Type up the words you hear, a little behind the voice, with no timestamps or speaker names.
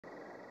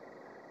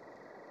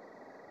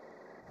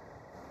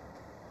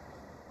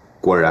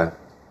果然，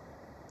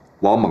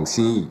王猛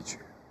心意已决，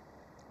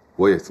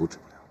我也阻止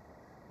不了。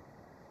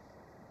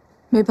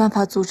没办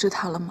法阻止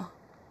他了吗？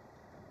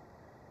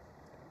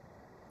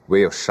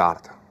唯有杀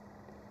了他，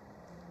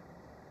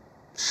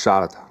杀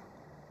了他，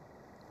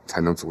才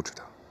能阻止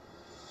他。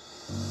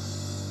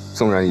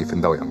纵然已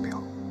分道扬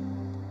镳，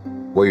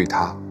我与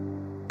他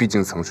毕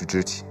竟曾是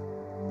知己，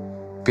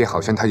便好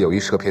像他有意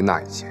涉骗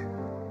那一劫，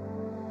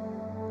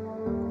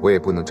我也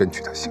不能真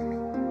取他性命。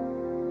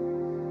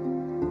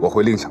我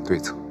会另想对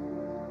策，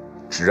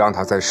只让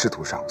他在仕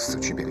途上死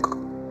去便可。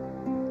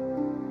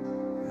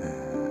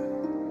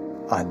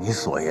按你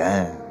所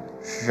言，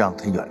是让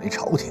他远离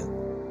朝廷。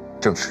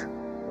正是。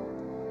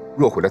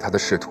若毁了他的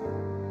仕途，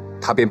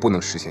他便不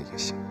能实现野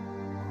心。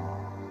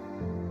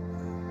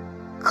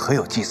可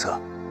有计策？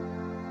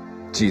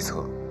计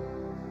策，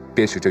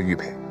便是这玉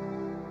佩。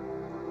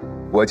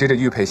我借着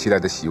玉佩袭来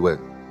的檄问，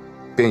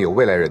便有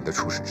未来人的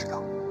处世之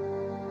道。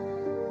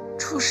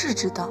处世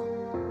之道。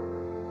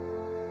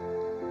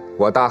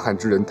我大汉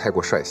之人太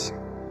过率性，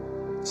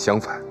相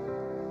反，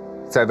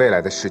在未来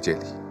的世界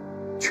里，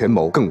权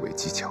谋更为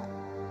技巧。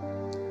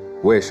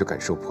我也是感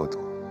受颇多，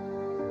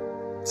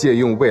借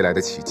用未来的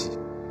奇迹，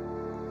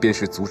便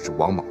是阻止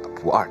王莽的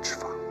不二之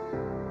法。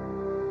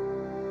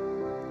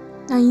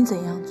那应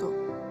怎样做？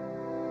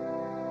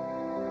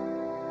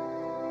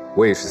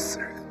我也是死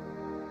人，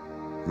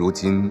如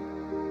今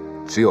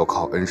只有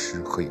靠恩师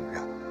和影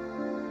院。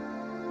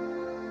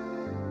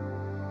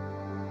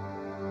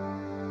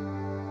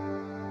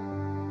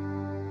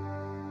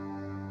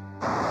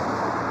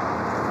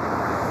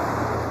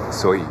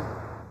所以，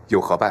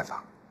有何办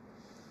法？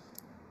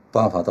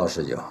办法倒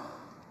是有，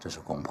只是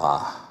恐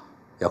怕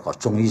要靠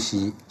中医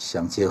西医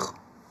相结合。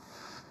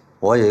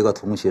我有一个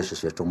同学是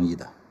学中医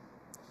的，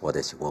我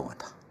得去问问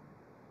他。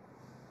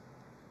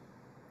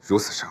如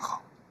此甚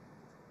好，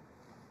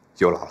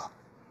有劳了。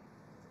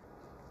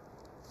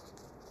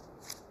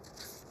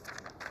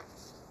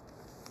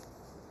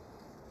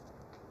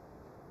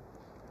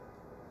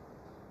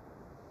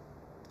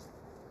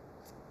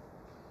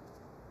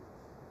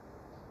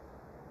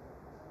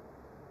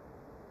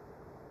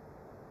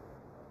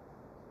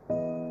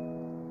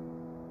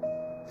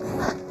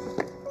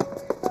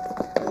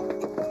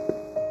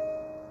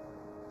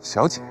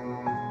小姐，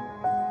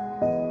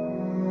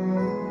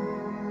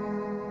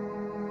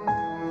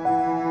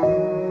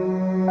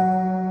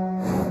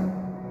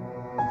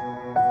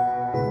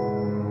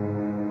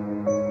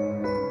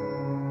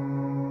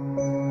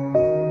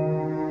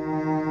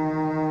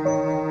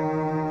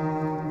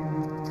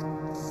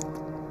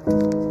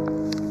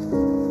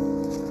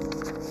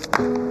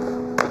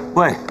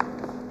喂，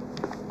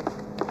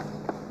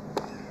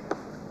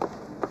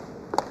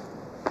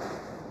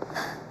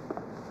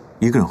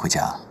一个人回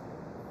家？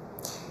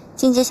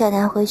静姐小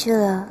谭回去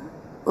了，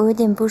我有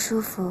点不舒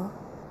服，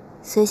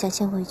所以想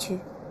先回去。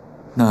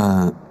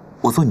那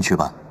我送你去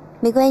吧。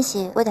没关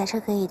系，我打车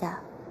可以的。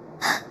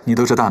你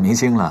都是大明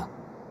星了，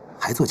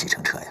还坐计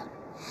程车呀？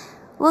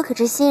我可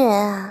是新人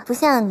啊，不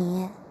像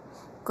你，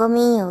国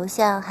民偶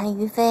像韩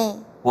于飞。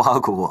挖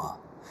苦我？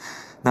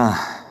那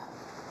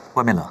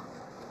外面冷，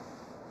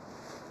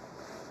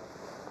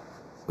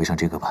围上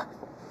这个吧。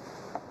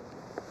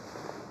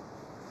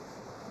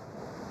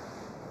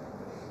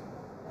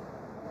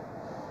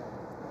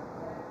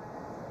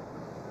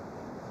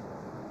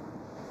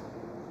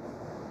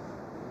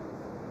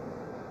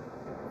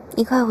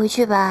你快回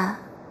去吧，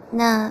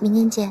那明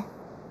天见。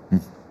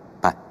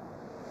拜。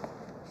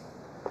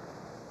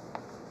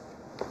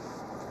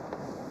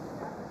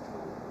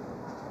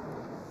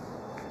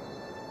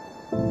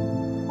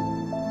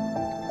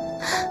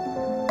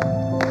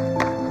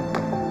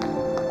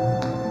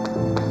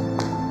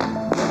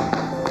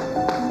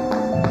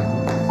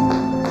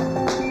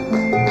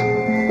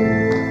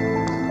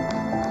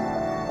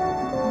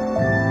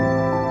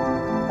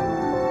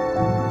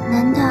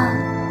难道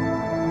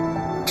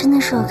真的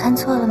是我看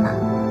错了吗？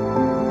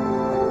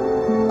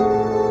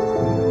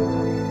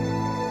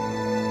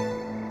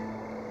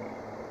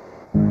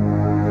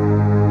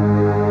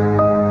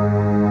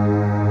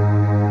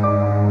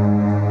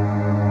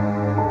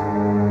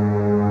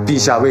陛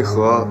下为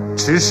何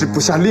迟迟不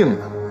下令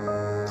呢？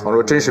倘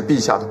若真是陛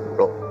下的骨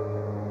肉，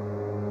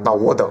那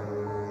我等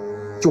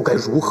又该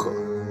如何？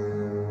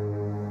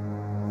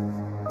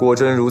果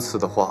真如此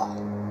的话，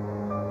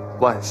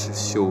万事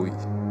休矣。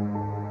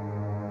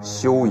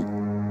休矣。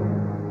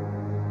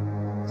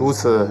如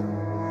此，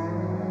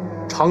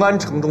长安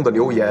城中的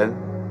流言，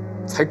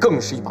才更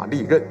是一把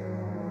利刃。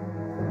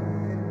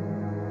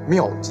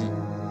妙计。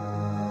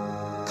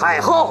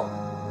太后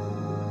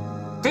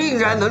定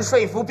然能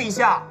说服陛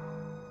下。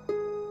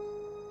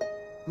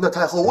那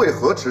太后为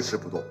何迟迟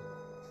不动？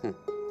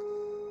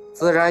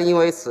自然因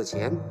为此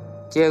前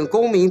见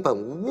公明本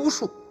无巫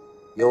术，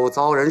又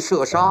遭人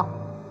射杀，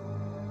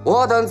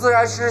我等自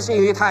然失信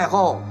于太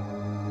后。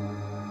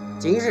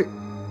今日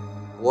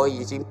我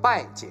已经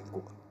拜见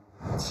过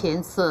了。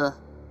前次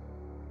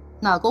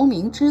那公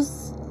明之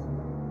死，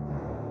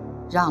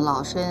让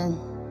老身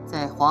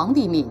在皇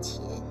帝面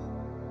前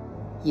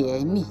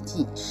颜面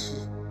尽失。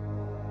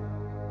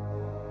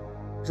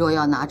若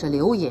要拿着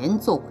流言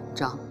做文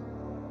章，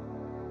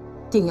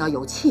定要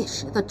有切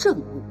实的证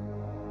物。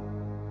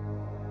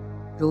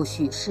如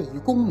许氏与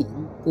功名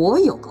果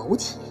有苟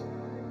且，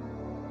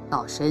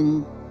老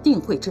身定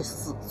会治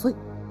死罪。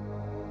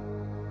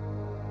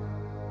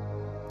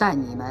但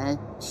你们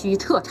需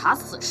彻查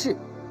此事，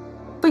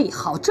备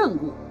好证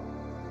物。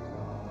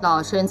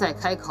老身再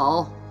开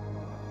口，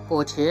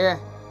不迟。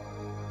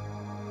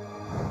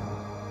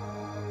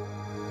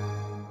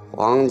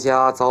皇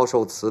家遭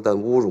受此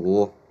等侮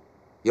辱，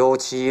又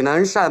岂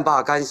能善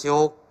罢甘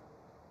休？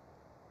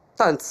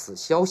但此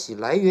消息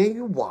来源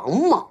于王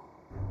莽，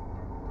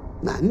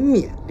难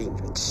免令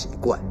人奇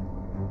怪，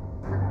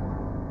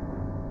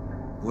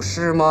不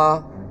是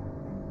吗？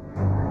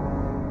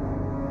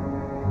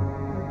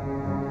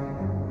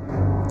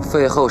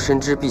废后深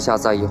知陛下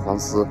在意皇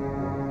嗣，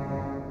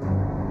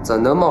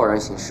怎能贸然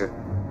行事？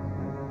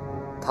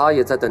他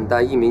也在等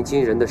待一鸣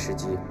惊人的时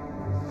机。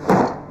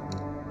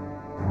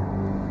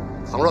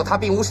倘若他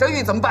并无身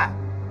孕怎么办？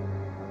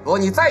若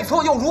你再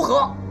错又如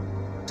何？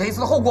这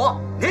次的后果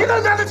你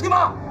能担得起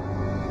吗？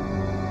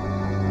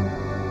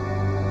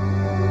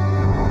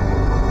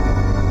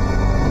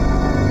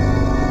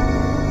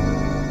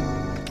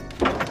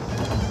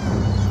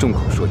众口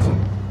铄金，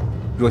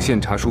若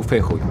现查出废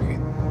后有孕，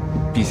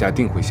陛下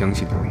定会相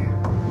信流言。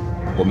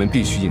我们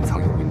必须隐藏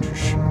有孕之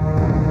事。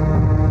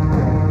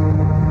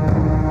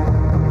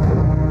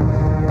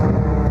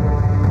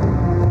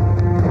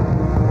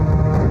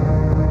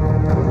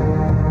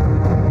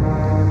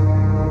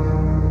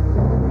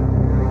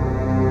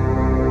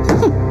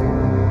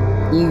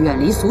你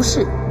远离俗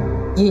世，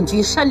隐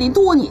居山林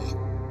多年，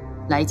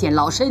来见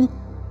老身，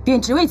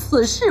便只为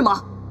此事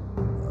吗？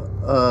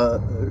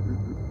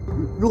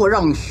若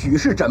让许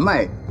氏诊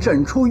脉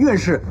诊出孕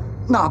氏，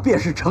那便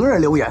是承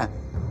认流言，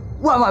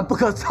万万不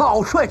可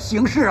草率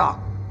行事啊！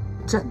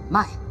诊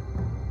脉，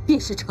便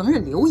是承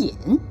认流言。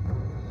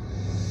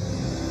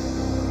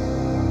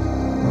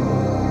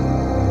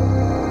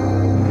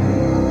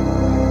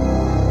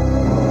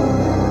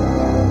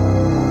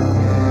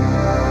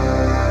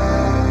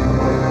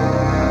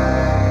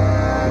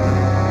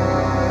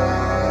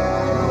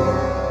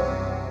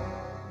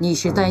你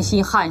是担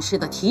心汉室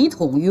的体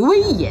统与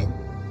威严，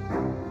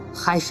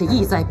还是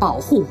意在保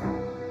护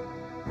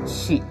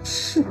许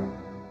氏？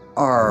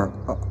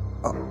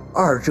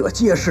二者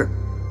皆是。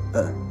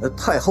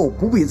太后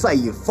不必在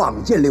意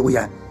坊间流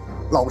言，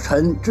老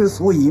臣之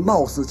所以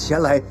冒死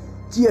前来，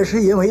皆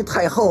是因为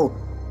太后，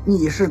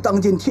你是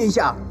当今天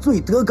下最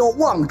德高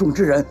望重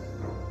之人，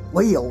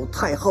唯有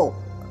太后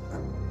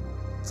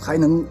才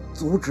能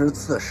阻止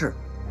此事。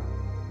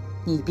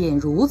你便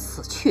如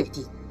此确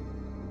定？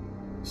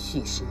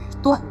许氏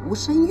断无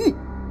身孕。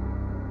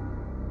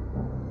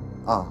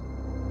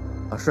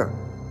是，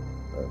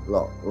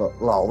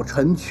老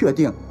臣确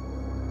定，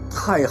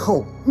太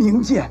后明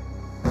鉴。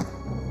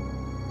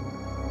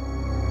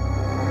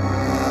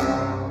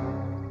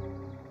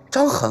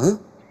张衡，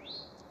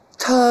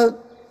他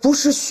不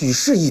是许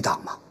氏一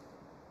党吗？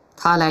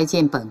他来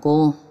见本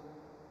宫，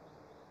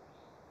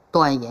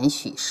断言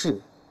许氏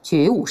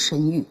绝无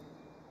身孕，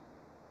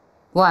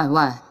万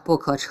万不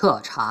可彻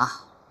查。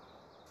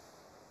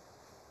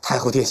太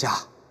后殿下，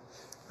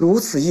如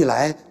此一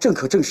来，正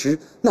可证实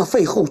那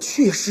废后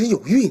确实有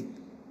孕。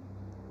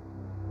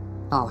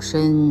老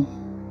身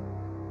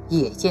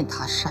也见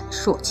他闪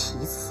烁其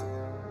词，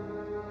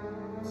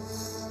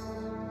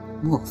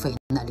莫非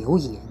那流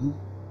言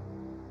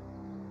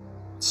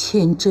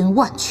千真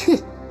万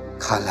确？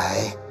看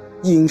来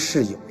应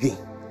是有孕。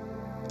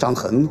张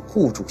衡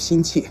护主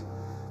心切，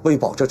为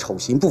保这丑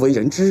行不为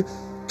人知，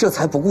这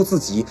才不顾自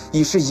己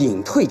已是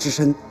隐退之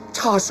身，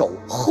插手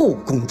后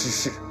宫之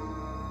事。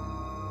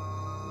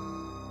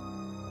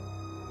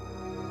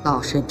老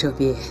身这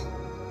边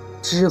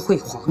知会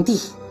皇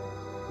帝。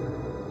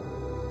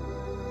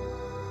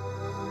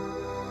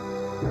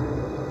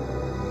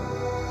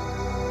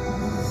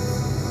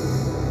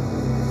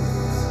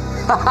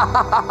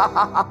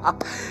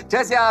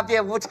这下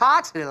便无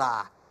差池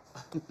了。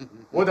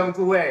我等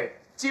诸位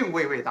敬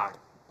畏魏大人。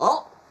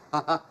哦，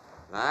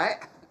来。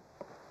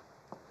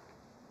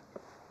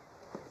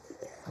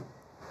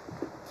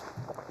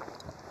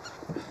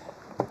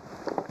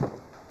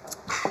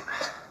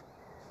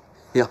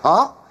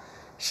哟，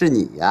是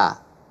你呀？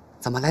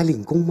怎么来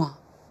领功吗？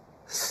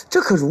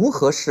这可如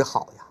何是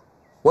好呀？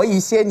我已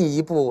先你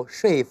一步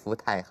说服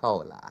太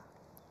后了。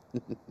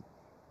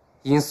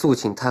应速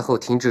请太后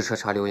停止彻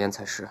查流言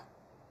才是。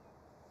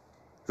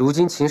如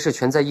今情势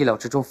全在意料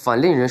之中，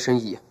反令人生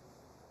疑。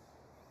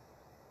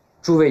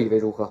诸位以为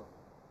如何？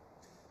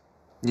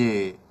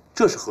你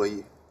这是何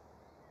意？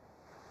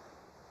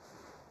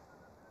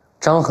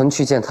张衡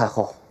去见太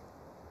后，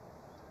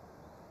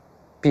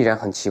必然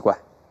很奇怪。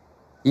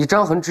以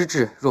张衡之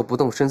志，若不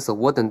动声色，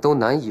我等都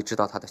难以知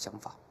道他的想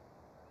法。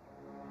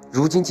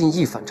如今竟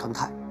一反常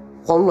态，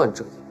慌乱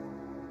遮掩，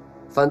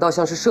反倒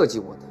像是设计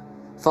我等，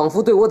仿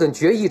佛对我等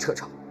决意彻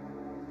查。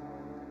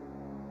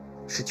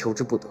是求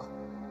之不得，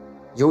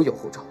犹有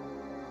后兆。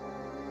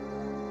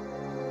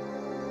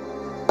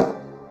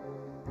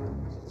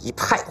一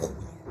派胡言！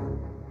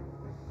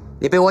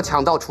你被我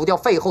抢到除掉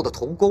废后的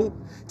头功，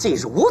竟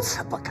如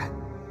此不甘，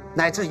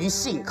乃至于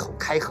信口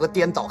开河，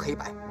颠倒黑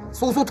白。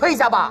速速退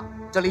下吧，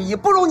这里已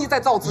不容你再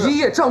造次。一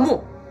叶障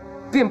目，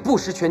便不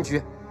识全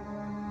局。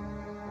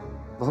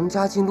王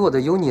家竟落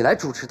得由你来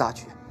主持大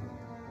局，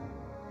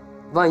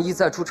万一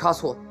再出差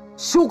错，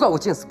休怪我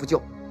见死不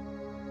救。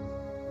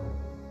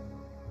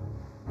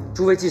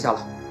诸位记下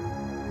了，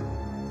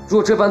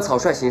若这般草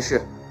率行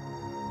事，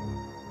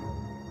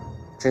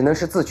只能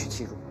是自取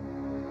其辱。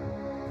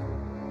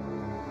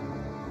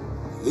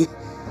你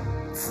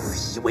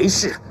自以为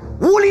是，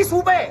无理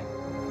鼠辈！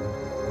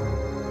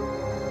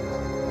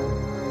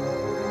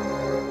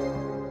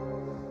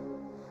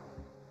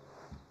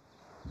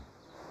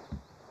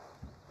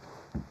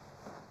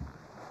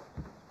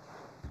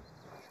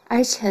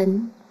儿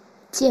臣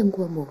见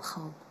过母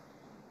后。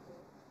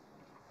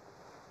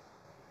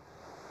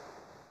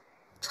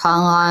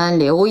长安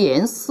流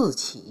言四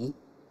起，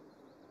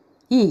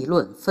议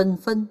论纷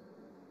纷。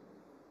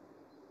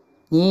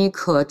你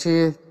可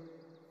知？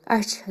儿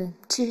臣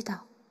知道。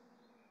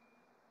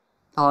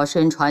老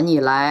身传你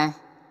来，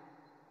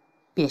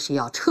便是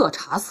要彻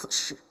查此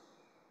事，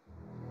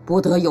不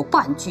得有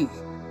半句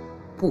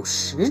不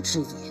实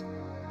之言。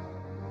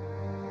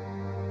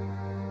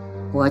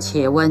我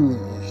且问你，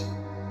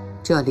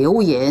这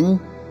流言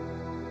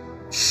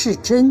是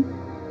真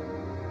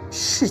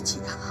是假？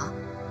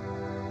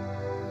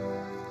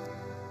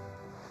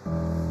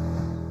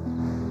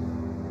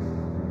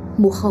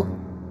母后，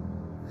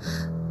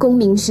公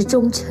明是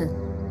忠臣，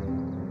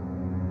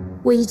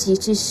危急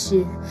之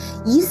时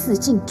以死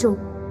尽忠。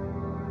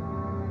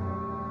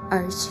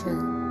儿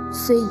臣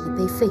虽已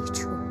被废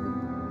黜，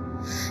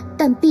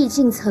但毕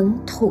竟曾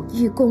统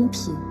御公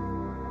平，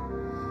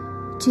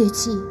绝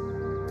技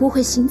不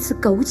会行此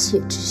苟且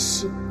之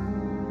事。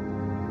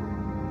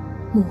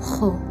母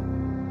后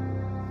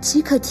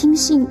岂可听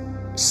信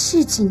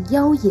市井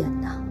妖言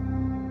呐？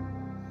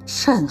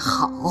甚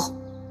好，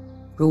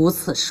如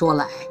此说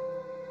来，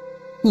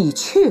你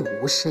确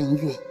无身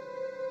孕。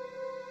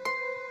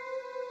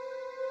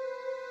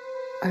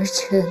儿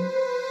臣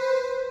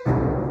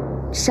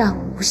尚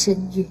无身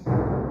孕。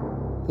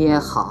也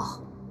好，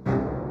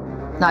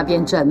那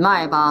便诊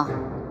脉吧，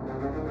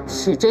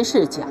是真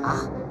是假，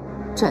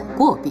诊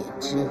过便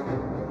知。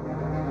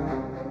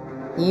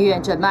你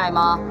愿诊脉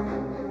吗？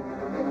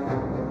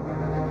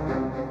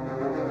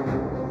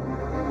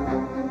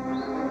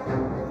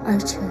儿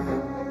臣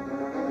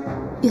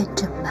愿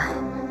诊脉。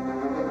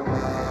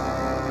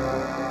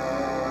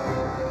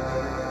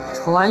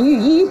传御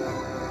医。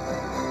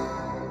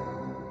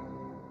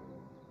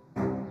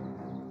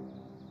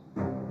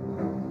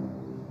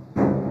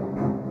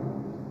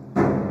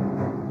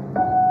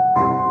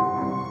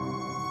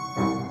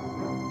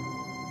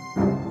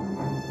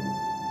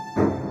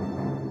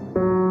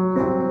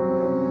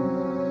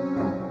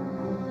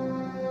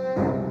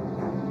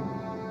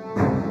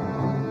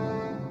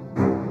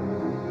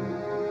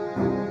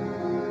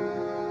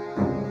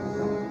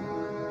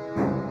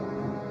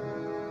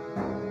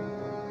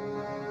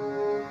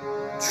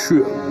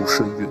确无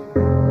身孕，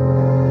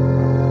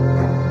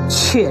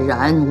确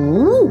然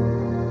无误，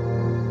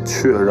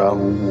确然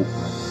无误。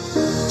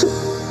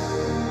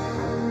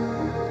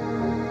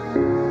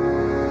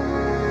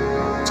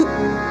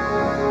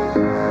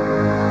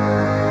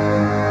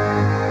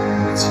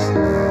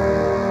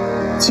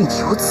竟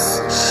有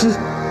此事！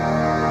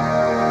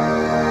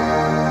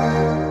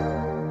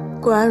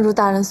果然如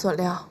大人所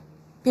料，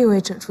并未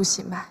诊出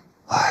喜脉。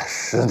哎，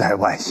实乃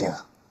万幸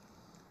啊！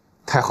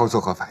太后作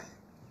何反应？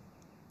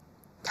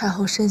太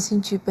后身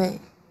心俱备，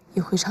已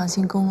回长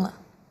兴宫了。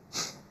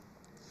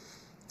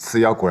此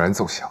药果然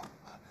奏效。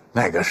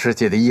那个世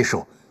界的医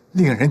术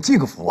令人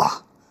敬服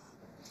啊！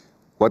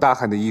我大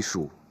汉的医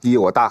术亦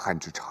有我大汉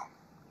之长，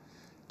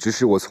只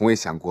是我从未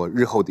想过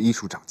日后的医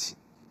术长进，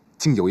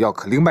竟有药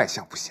可令脉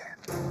象不显。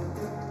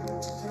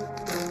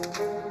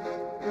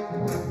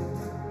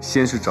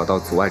先是找到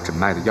阻碍诊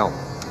脉的药物，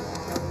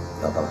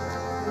找到了。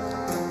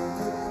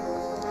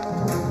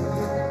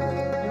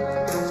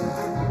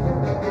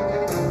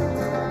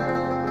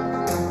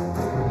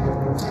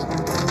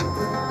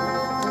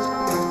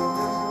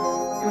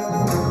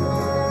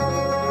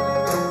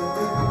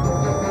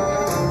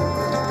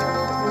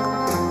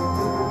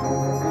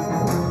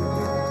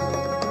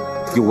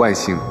又万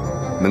幸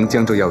能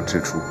将这药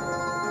制出。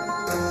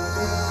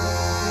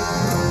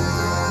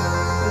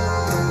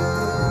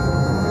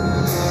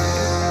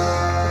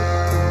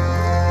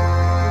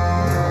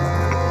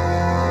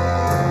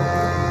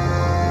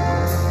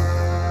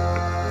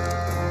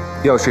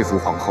要说服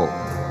皇后，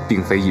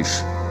并非易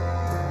事，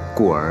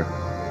故而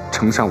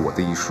呈上我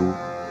的遗书，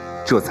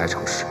这才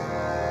成事。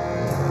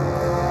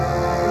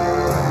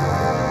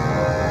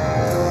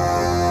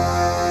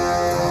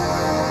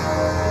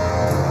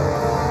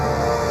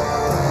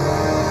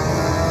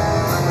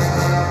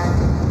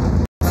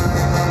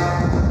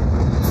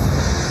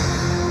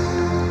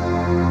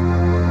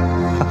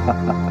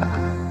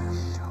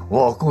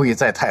我故意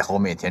在太后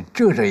面前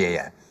遮遮掩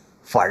掩，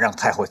反让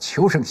太后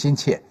求胜心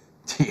切，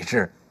岂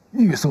知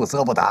欲速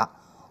则不达，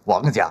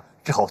王家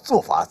只好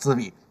做法自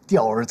毙，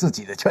钓儿自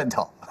己的圈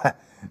套。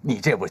你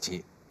这步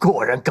棋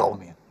果然高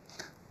明。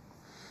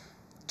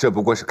这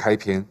不过是开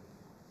篇，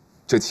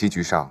这棋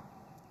局上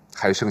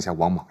还剩下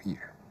王莽一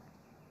人。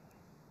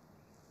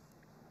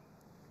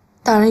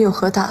大人有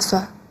何打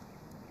算？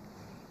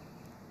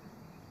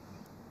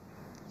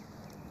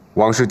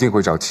王氏定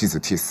会找妻子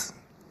替死，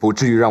不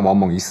至于让王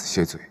莽以死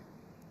谢罪。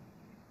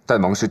但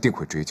王氏定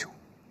会追究，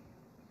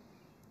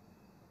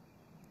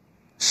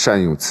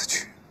善用此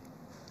局，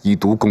以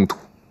毒攻毒，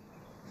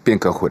便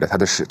可毁了他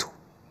的仕途。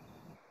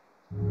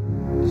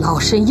老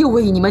身又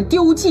为你们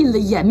丢尽了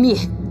颜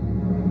面，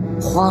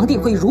皇帝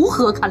会如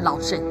何看老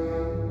身？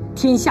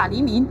天下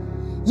黎民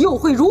又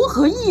会如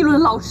何议论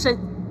老身？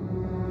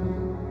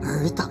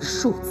尔等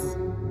数字，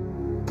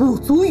不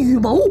足与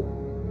谋。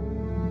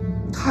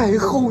太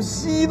后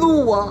息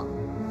怒啊！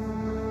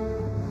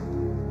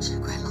只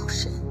怪老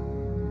身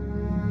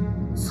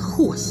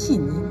错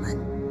信你们。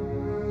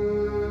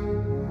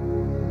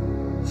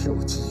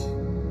如今，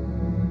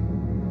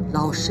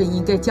老身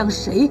应该将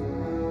谁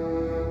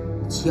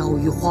交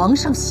与皇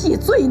上谢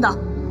罪呢？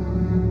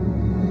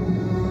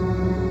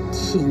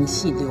听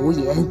信流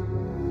言，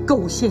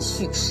构陷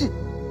许氏，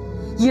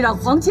以让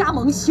皇家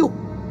蒙羞。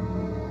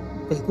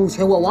为顾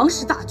全我王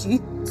室大局，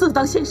自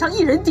当献上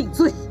一人顶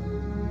罪。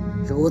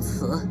如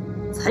此，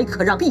才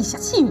可让陛下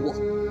信我。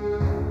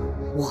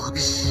王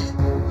室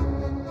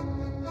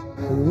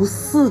无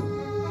私。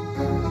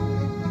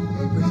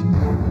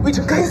微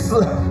臣该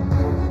死！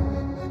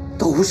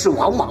都是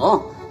王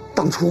莽，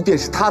当初便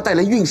是他带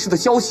来运势的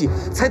消息，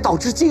才导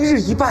致今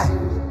日一败。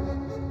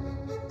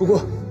不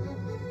过，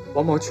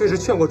王莽确实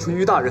劝过淳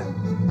于大人，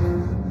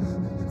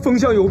风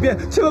向有变，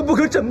千万不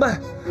可枕慢。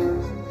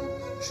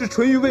是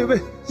淳于畏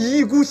畏，一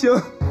意孤行。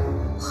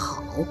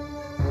好，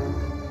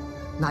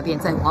那便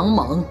在王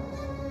猛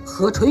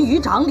和淳于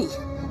长里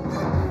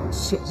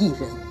选一人，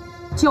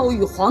交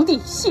与皇帝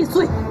谢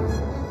罪。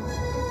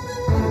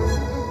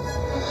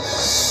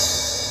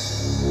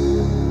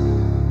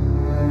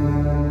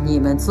你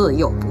们自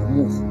幼不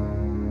睦，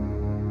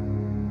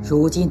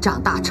如今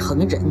长大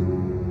成人，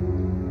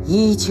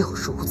依旧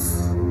如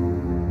此。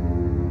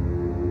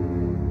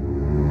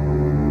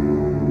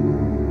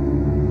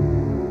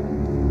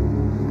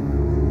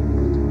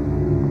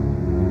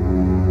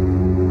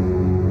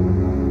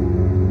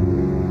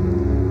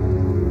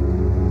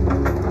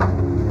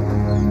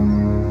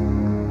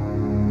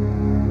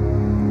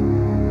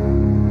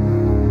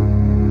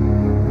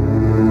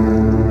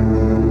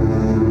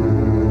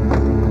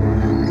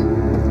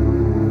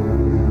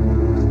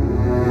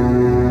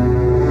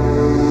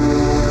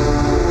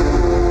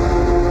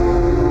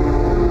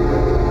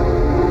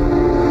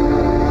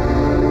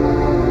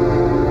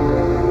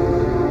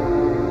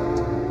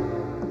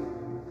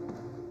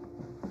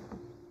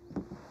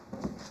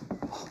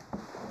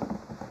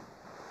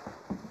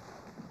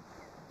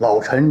老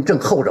臣正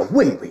候着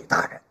魏魏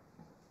大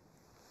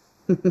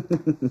人。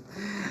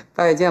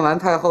拜见完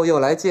太后又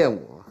来见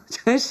我，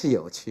真是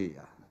有趣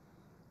呀。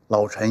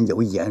老臣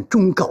有一言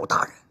忠告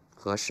大人。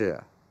何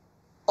事？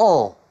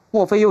哦，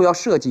莫非又要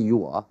设计于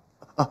我？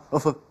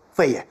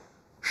非也，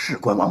事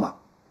关王莽。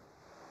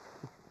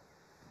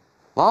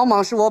王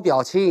莽是我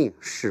表亲，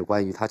事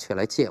关于他却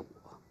来见我，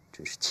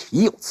真是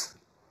岂有此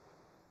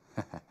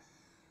理！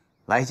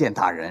来见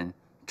大人，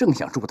正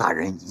想助大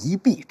人一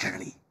臂之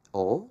力。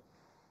哦。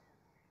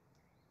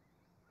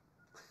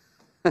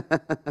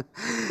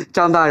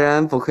张大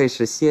人不愧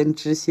是先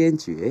知先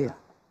觉呀，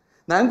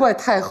难怪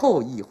太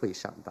后意会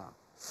上当。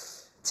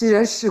既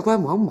然事关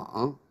王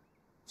莽，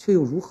却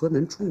又如何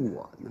能助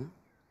我呢？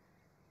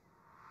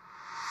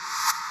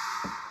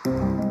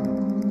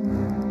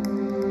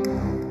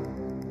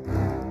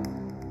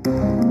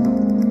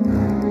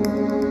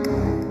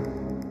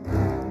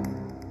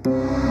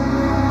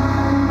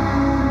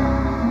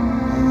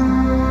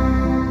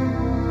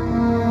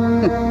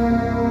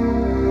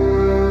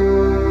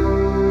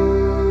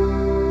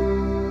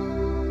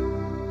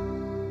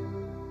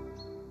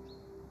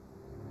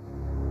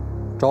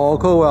召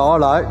各位而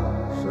来，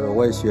是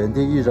为选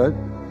定一人，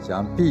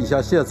向陛下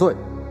谢罪。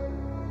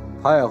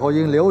太后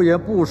因流言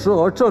不实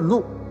而震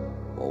怒，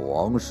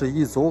我王氏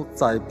一族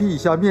在陛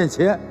下面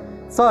前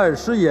再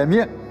施颜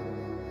面。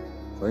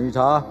淳于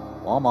长、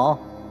王莽，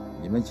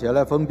你们前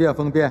来分辨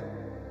分辨。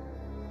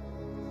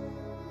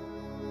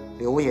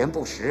流言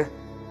不实，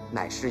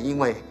乃是因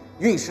为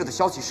运势的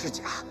消息是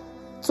假，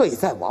罪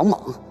在王莽。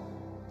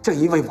正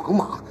因为王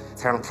莽，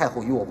才让太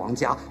后与我王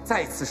家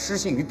再次失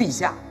信于陛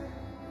下。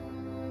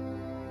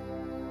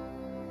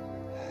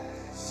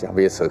想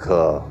必此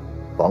刻，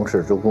王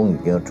氏之宫已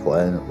经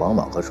传王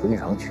莽和淳于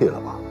长去了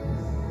吧？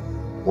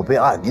我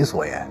便按你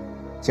所言，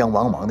将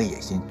王莽的野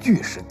心据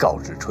实告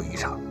知淳于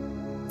长。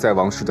在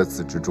王氏的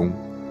子侄中，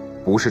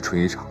不是淳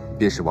于长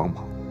便是王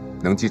莽，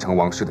能继承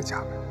王氏的家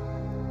门。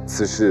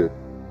此事，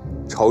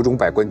朝中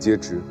百官皆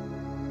知。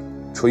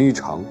淳于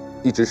长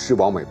一直视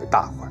王莽为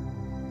大患，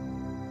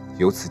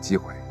有此机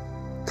会，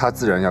他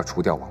自然要除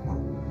掉王莽。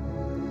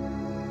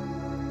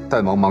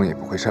但王莽也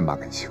不会善罢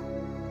甘休。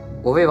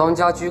我为王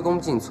家鞠躬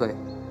尽瘁，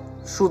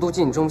数度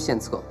尽忠献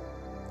策，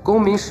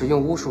公民使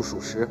用巫术属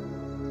实，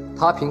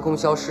他凭空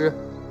消失，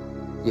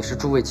也是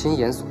诸位亲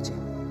眼所见。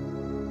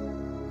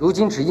如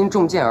今只因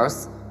中箭而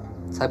死，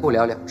才不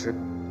了了之。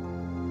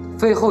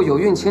废后有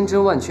孕千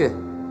真万确，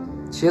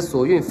且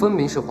所孕分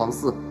明是皇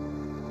嗣，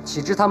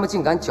岂知他们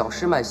竟敢矫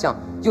饰脉象，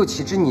又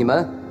岂知你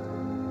们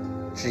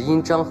只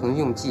因张衡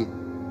用计，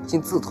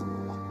竟自投罗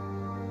网？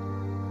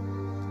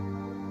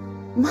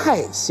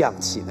脉象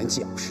岂能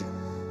矫饰？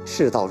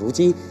事到如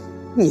今，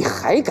你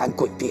还敢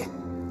诡辩？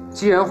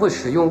既然会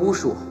使用巫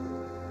术，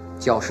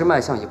矫饰脉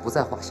象也不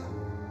在话下。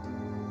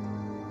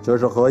这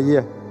是何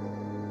意？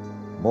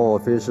莫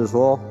非是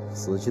说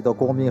死去的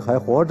公民还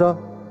活着？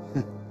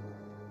哼，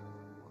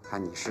我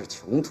看你是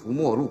穷途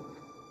末路，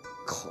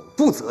口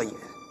不择言。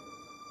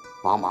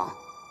王莽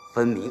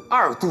分明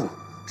2度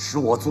使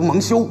我族蒙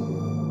羞。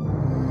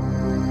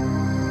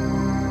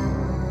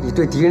你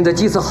对敌人的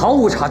计策毫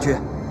无察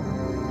觉，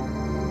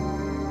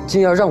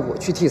竟要让我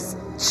去替死，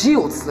岂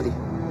有此理？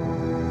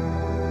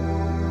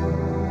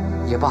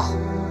也罢，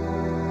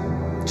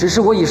只是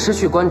我已失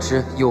去官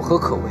职，有何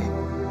可为？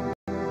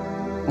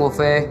莫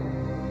非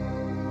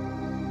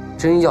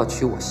真要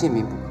取我性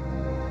命不可？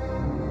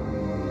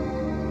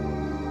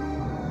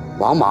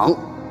王莽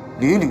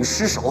屡屡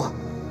失守啊，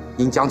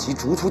应将其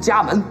逐出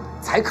家门，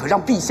才可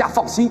让陛下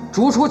放心。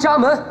逐出家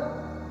门，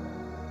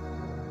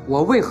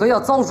我为何要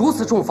遭如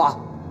此重罚？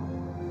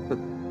哼，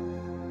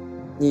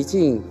你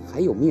竟还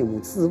有面目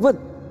自问？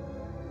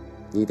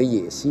你的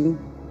野心，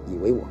以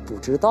为我不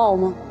知道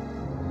吗？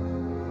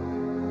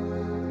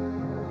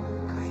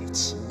爱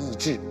起义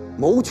志，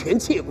谋权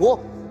窃国，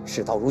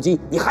事到如今，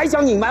你还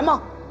想隐瞒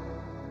吗？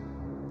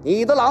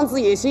你的狼子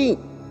野心，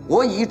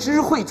我已知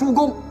会诸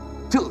公，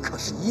这可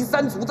是夷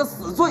三族的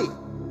死罪。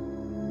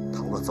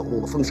倘若走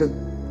漏了风声，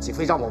岂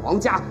非让我王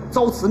家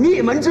遭此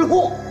灭门之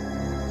祸？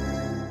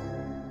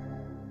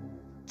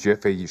绝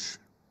非易事，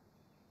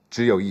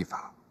只有一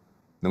法，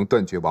能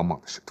断绝王莽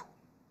的仕途。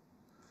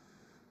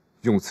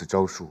用此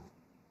招数，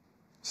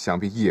想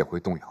必亦也会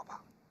动摇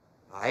吧？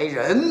来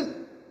人！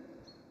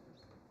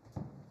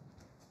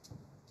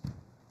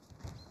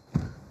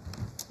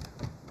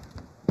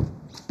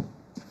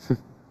哼，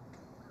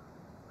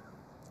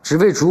只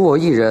为逐我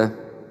一人，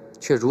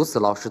却如此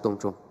劳师动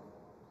众。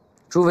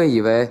诸位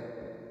以为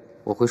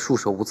我会束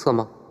手无策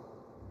吗？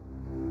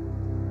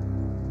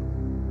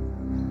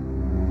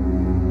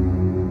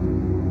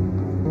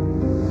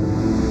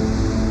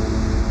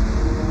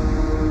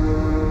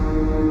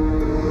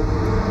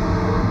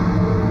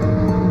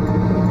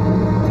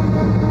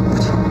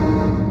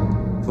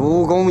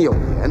主公有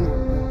言，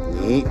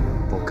你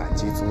不感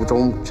激族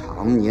中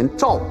常年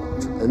照顾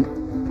之恩，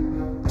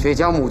却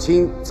将母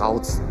亲遭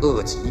此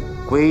恶疾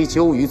归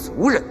咎于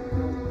族人。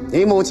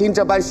你母亲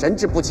这般神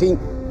志不清，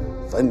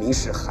分明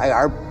是孩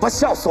儿不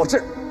孝所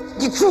致。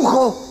你住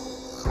口！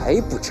还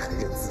不承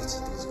认自己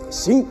的野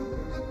心？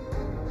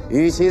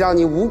与其让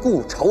你无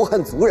故仇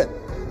恨族人，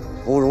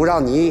不如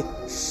让你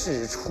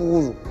事出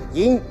汝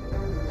阴。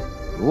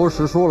如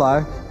实说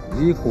来，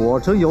你果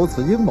真有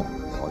此阴谋，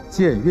要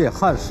僭越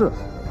汉室，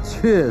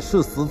确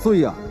是死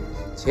罪啊！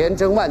千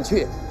真万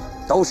确，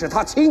都是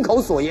他亲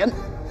口所言。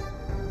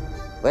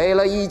为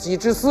了一己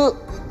之私，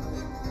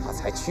他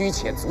才驱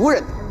遣族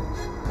人。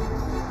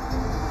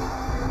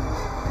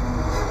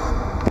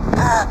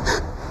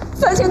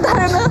烦请大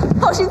人们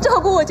好心照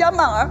顾我家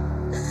满儿，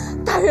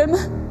大人们，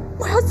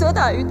我要责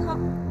打于他。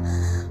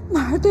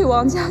满儿对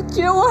王家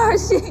绝无二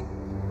心。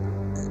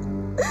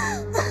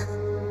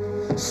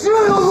是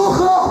又如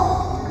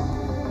何？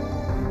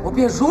我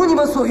便如你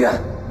们所愿，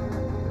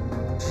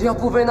只要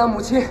不为难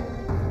母亲，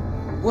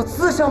我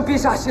自向陛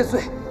下谢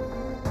罪，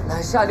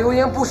揽下流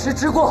言不实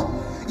之过，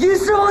以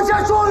示王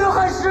家忠于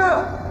汉室。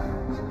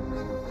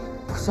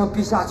我向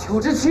陛下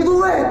求之其度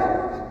位，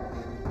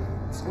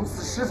从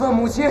此侍奉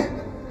母亲，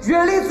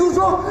远离祖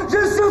宗，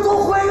任血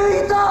统毁于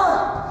一旦。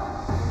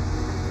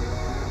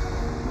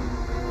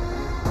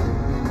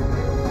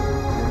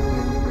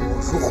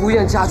我如胡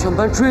燕家犬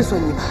般追随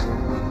你们，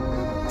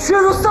却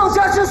如丧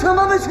家之犬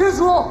般被驱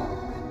逐。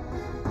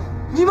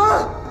你们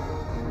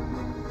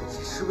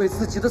也是为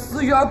自己的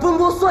私欲而奔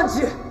波算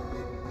计，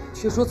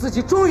却说自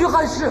己忠于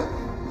汉室，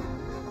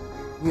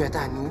虐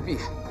待奴婢，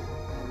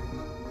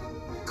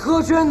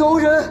苛捐农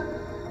人，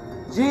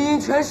淫淫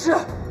权势，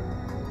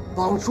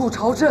帮助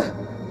朝政，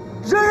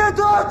人人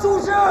得而诛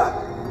之。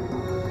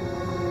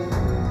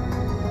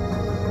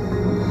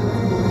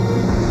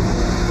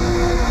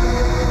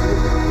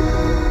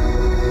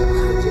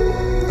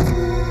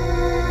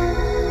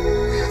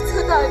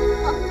责打于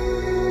他，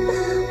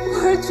我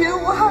儿绝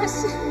无二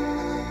心。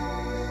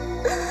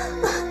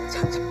求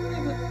求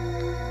你们。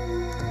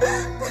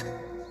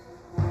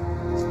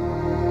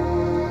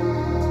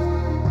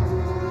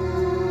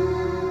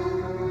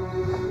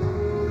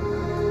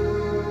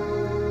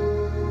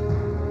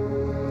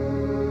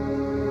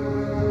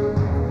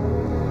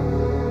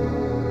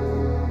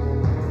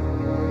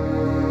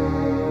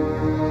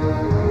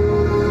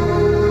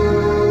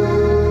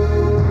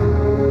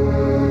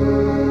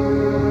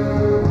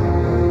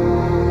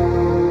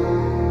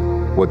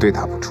我对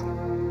他不忠，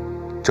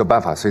这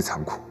办法虽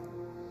残酷，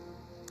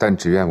但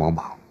只愿王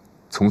莽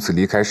从此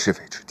离开是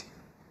非之地，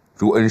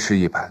如恩师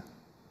一般，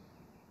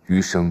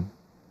余生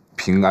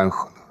平安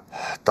和乐。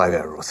但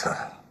愿如此。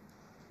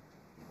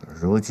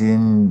如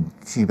今，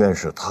即便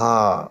是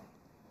他，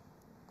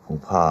恐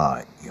怕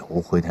也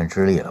无回天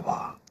之力了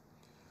吧？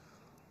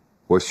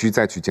我需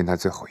再去见他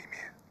最后一面。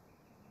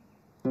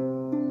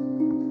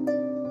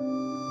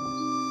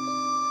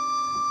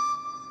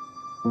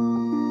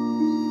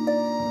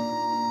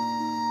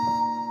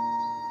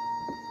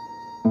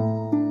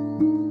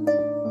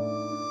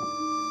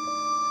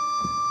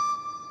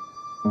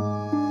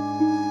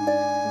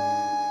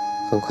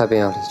很快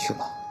便要离去了。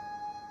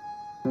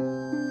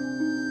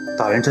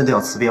大人真的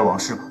要辞别王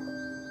室吗？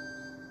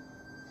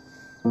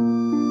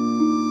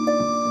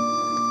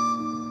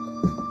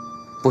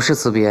不是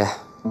辞别，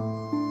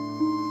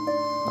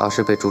而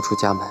是被逐出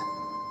家门，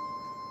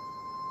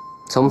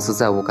从此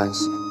再无干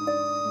系。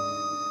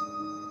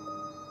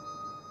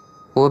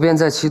我便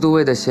在齐都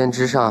尉的闲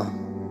职上，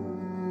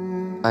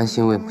安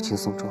心为母亲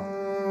送终。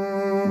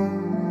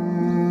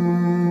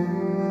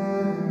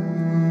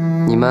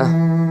你们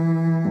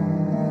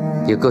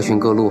也各寻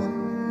各路，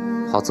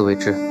好自为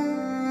之。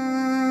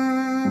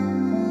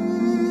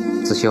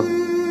子修，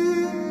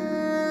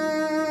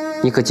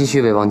你可继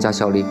续为王家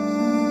效力。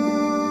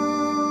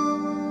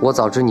我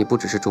早知你不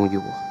只是忠于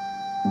我，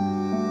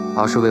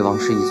而是为王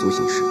氏一族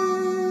行事。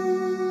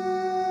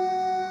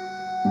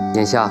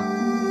眼下，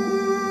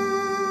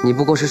你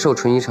不过是受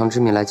纯一长之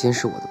命来监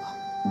视我的吧？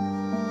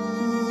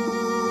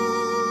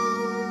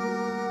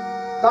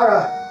大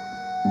人，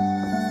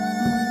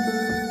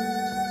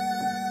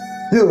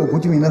又有不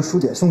具名的书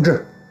简送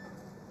至。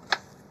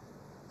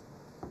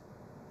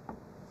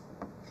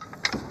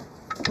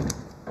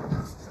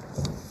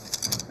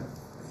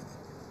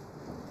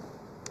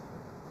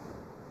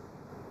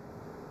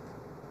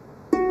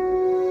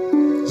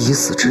已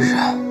死之人，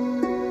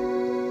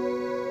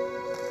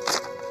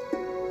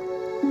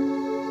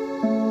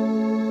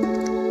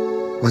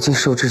我竟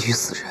受制于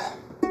死人。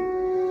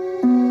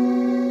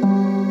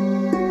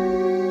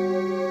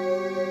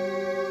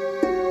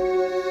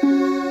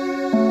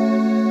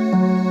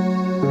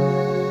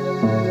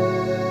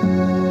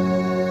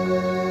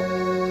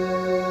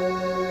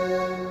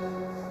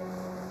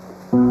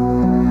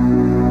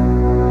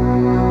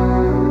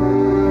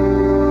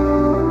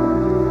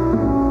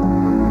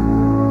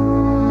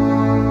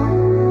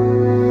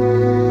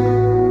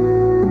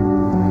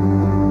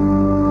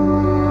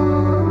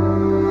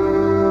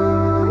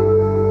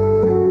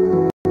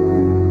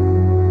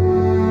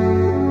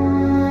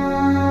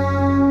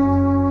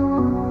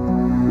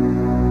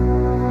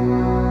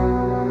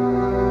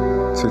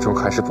最终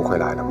还是不会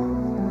来了吗？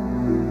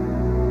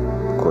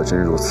果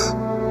真如此。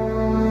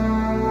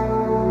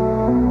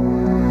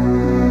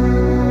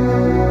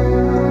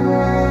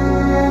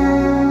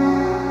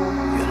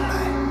原来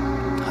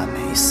他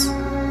没死。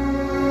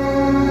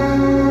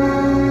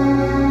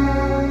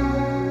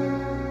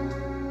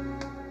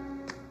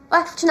喂，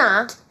去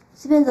哪？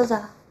随便走走。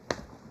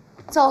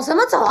走什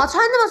么走啊？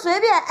穿那么随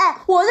便？哎，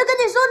我就跟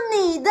你说，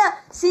你的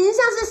形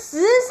象是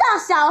时尚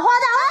小花旦。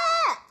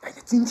哎呀，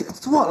金姐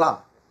错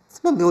了。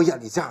这么没有眼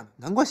力见儿的，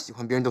难怪喜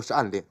欢别人都是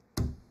暗恋。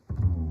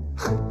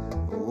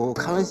我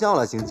开玩笑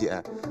了，星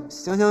姐，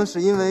香香是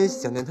因为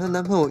想念她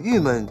男朋友郁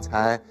闷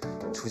才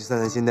出去散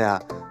散心的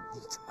呀。你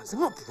怎么这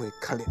么不会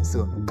看脸色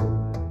呢？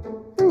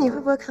那你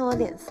会不会看我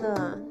脸色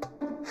啊？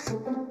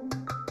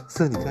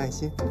送你个爱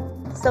心，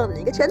送你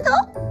一个拳头。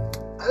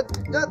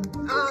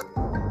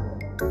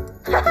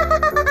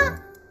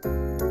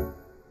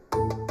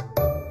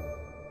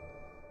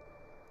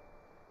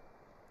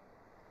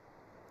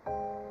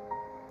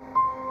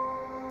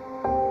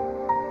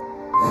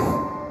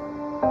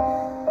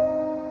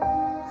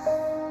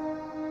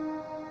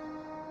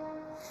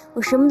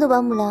我什么都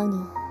帮不了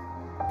你，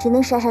只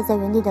能傻傻在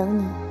原地等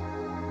你。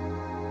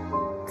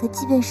可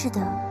即便是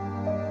等，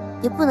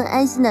也不能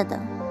安心的等。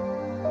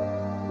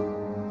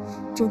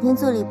整天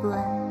坐立不安，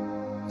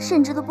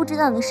甚至都不知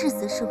道你是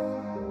死是活。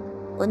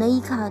我能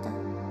依靠的，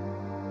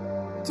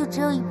就只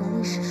有一本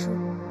历史书。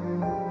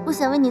我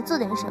想为你做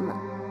点什么，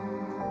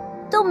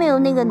都没有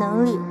那个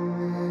能力，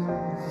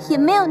也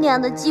没有那样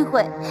的机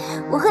会。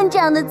我恨这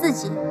样的自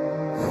己。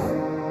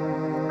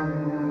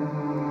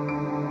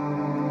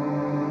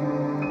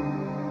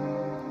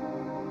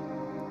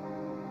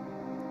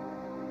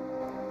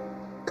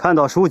看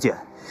到书简，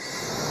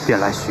便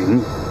来寻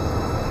你。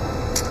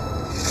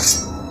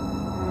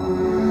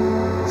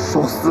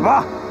受死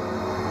吧！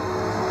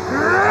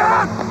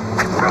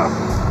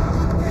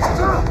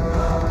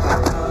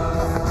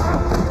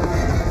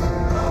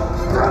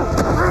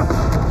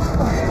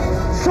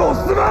受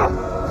死吧！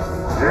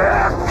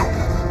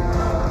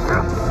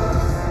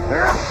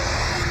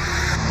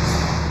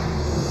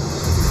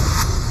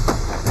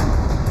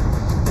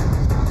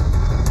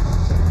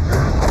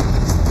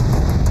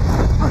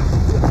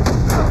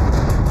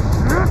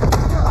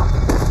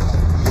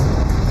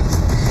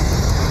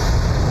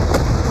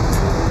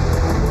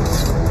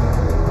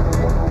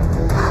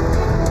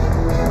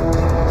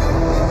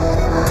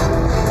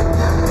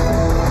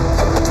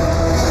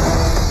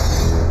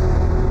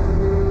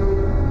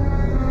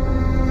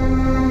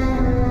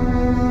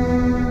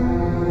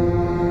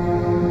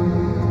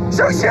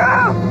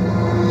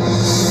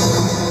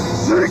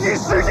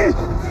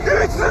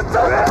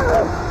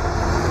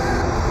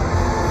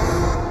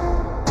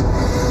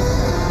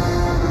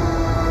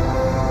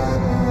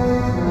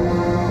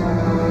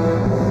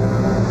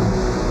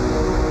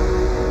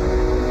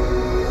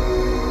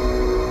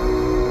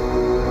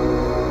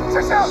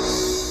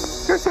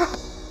香香，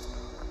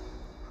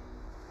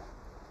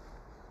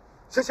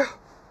香香，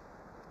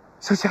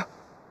香香。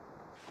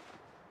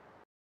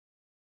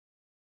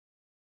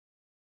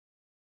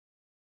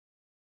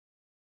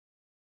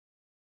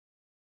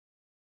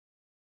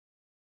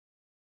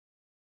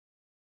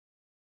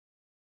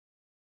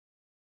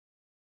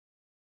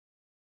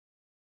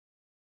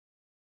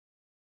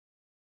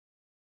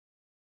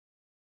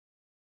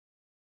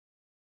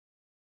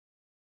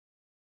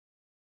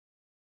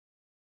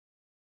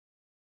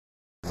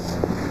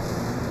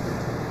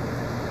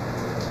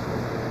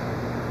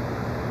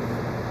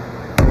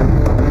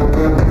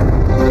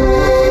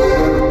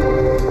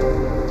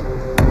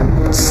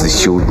子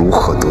修如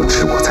何得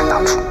知我在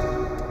哪处？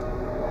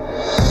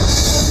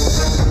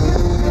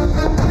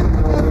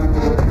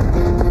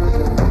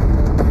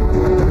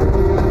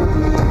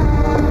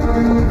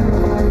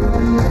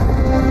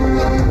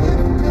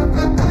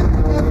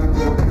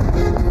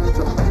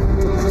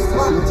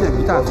这剑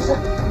鱼大夫，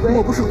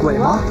莫不是鬼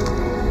吗？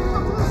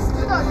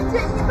死的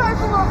剑一半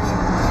是吗？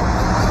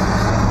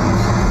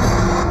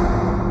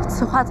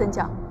此话怎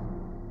讲？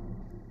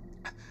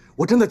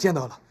我真的见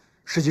到了，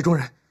世集中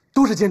人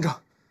都是见证。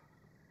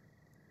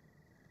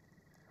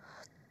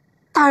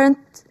大人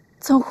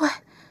怎会？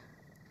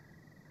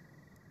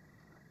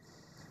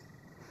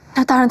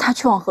那大人他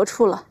去往何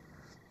处了？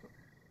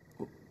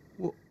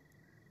我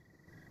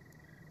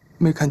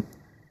没看。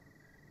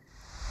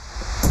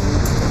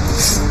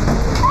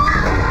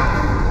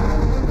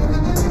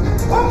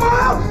帮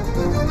忙！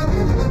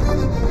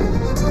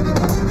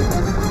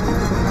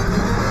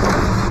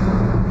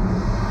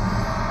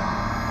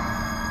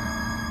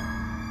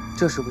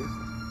这是为何？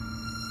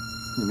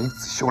你命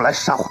子修来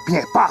杀我便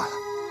也罢了，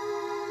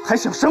还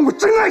想伤我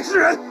真爱之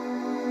人，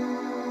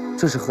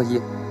这是何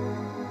意？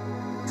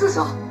住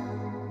手！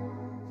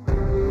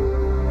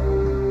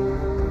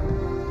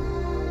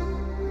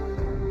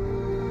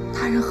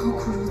大人何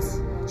苦如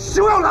此？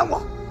休要拦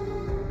我！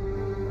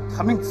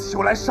他命子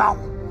修来杀我，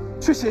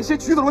却险些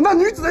取走了那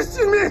女子的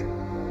性命。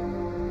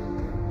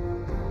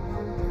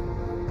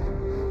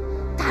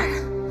大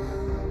人，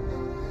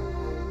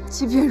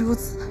即便如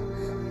此，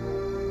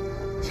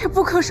也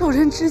不可受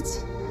人之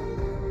己。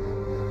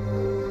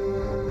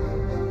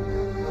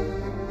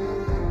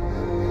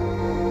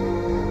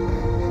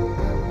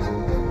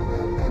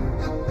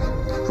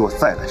若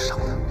再来伤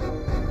他，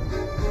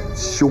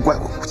休怪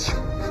我无情。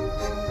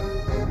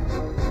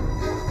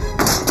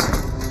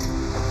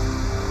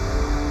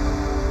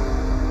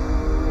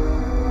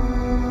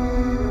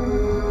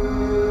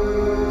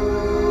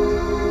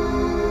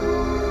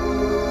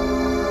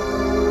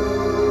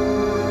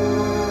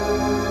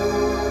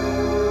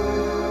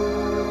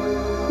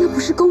那不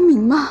是公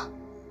明吗？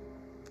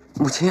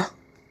母亲，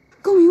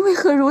公明为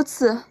何如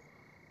此？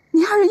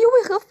你二人又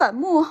为何反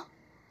目？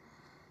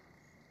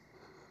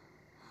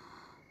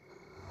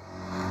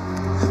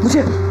母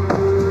亲，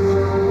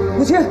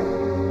母亲，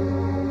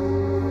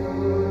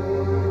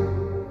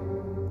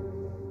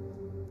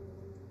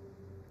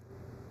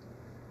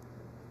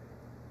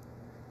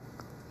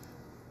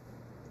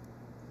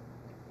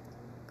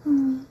公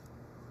明，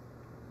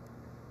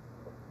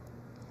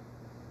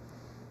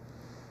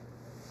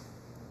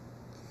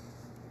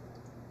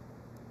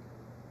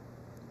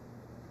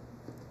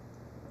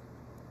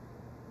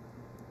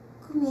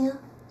公明，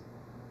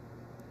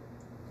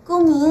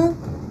公明。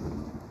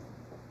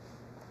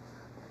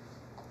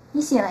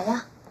你醒了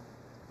呀？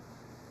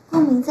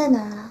公明在哪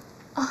儿啊？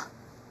哦，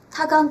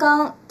他刚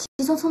刚急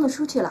匆匆的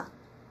出去了，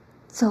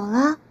走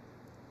了。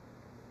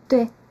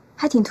对，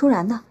还挺突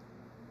然的。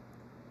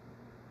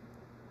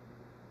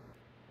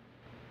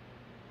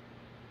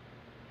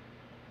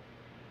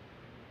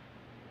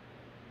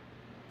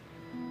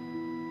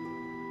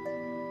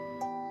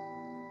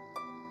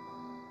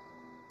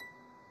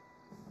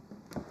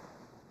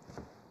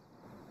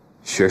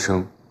学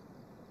生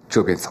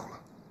这便走了。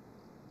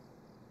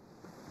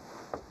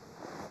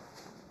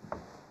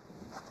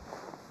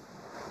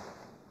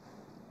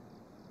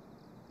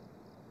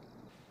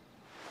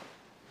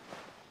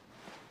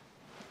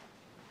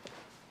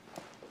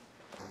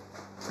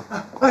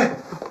哎，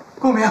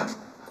公明，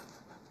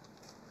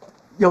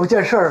有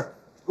件事儿，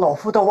老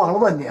夫倒忘了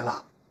问你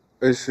了。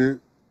恩师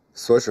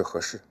所指何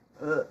事？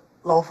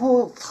老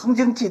夫曾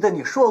经记得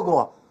你说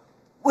过，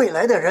未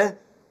来的人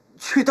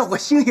去到过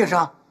星星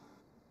上。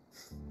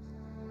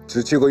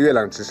只去过月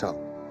亮之上，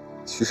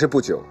许是不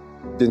久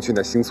便去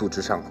那星宿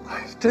之上了。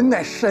哎，真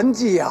乃神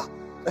迹呀！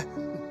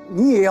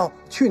你也要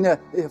去那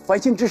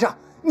繁星之上，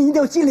你一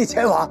定要尽力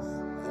前往，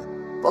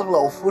帮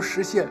老夫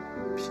实现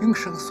平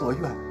生所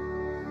愿。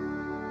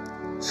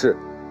是，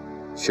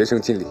学生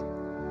尽力。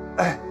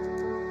哎。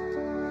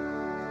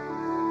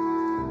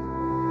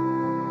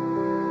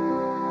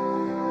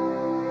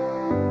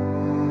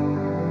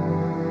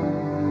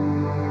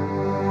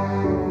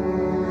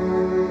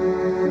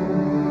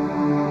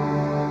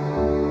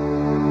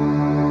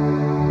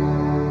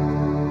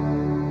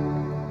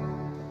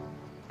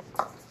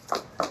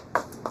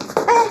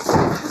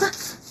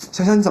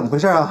香香，你怎么回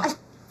事啊？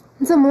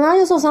你怎么了？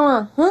又受伤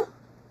了？嗯？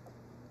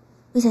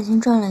不小心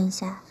撞了一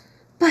下。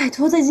拜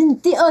托，这已经你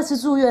第2次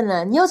住院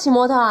了，你又骑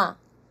摩托啊？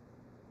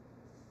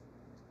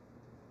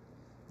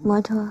摩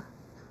托。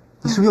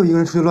你是不是又一个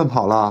人出去乱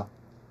跑了？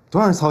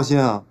多让人操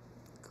心啊！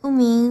公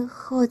明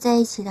和我在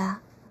一起的。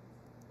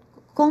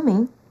公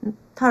明，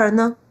他人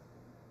呢？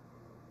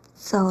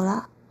走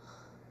了。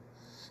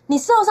你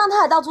受伤，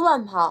他还到处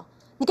乱跑，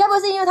你该不会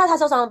是因为他才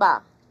受伤的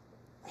吧？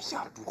哎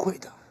呀，不会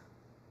的。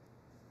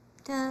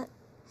他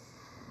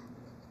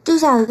丢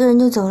下我一个人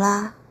就走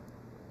了。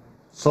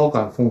稍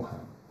感风寒，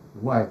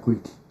无碍贵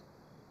体。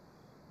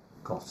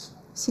告辞。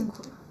辛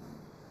苦了。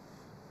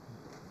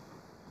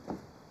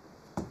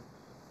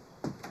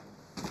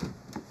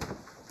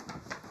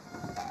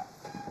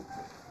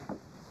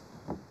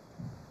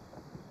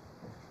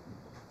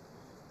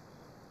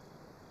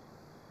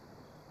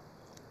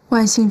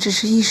万幸只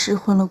是一时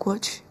昏了过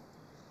去。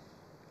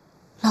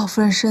老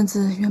夫人身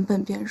子原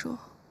本便弱，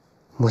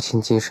母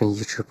亲精神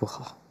一直不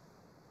好，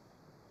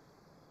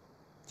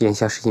眼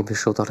下是因为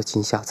受到了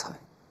惊吓才。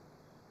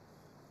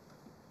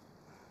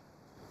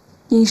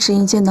因是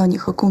因见到你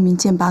和公明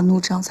剑拔弩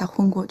张才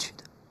昏过去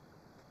的。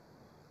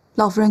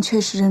老夫人确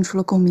实认出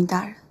了公明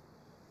大人，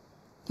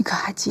你可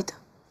还记得？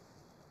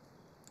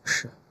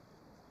是。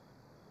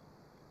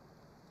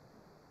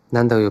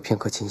难得有片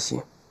刻清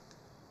醒，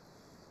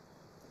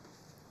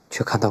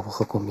却看到我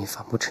和公明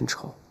反目成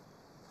仇，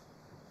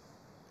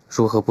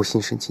如何不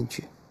心生惊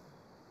惧？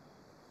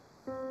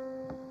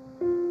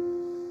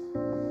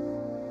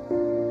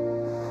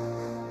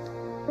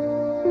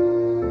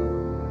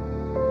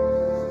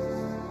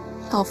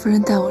老夫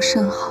人待我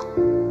甚好，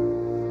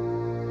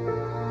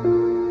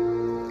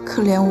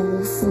可怜我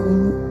无父无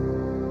母，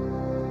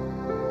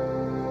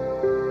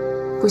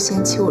不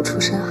嫌弃我出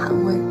身寒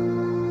微，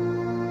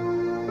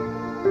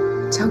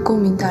将公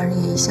明大人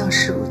也一向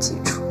视如己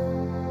出。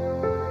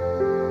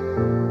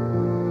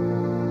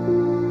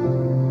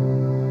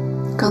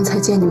刚才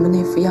见你们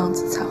那副样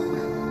子才回。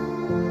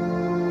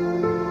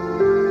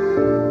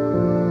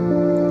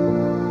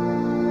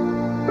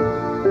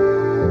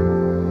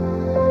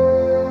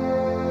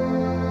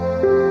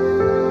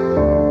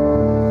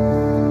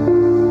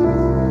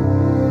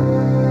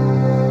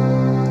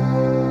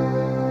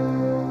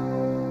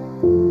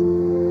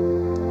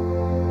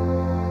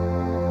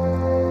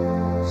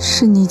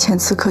是你遣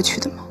刺客去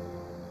的吗？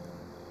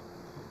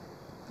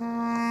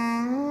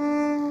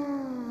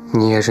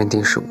你也认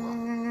定是我？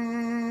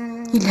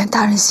你连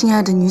大人心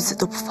爱的女子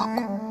都不放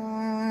过，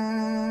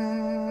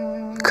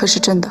可是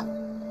真的？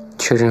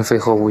确认废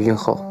后无孕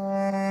后，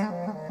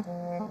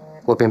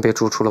我便被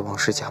逐出了王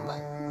氏家门。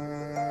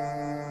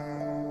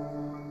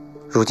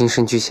如今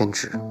身居贤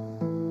职，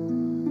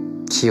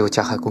岂有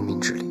加害公民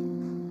之理？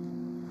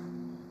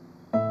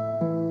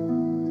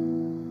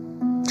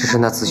只是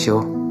那子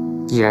修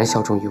依然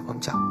效忠于王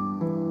家，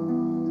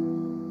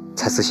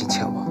才自行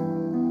前往。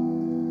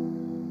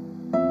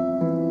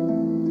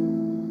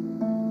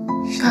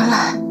原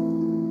来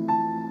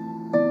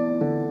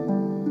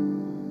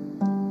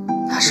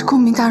那是公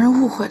明大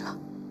人误会了。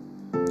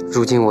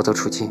如今我的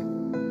处境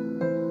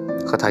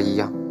和他一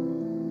样，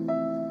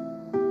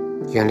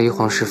远离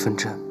皇室纷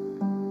争，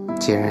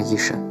孑然一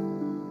身。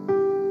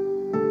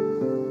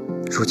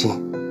如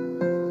今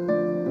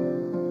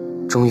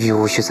终于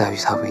无需再与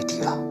他为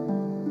敌了。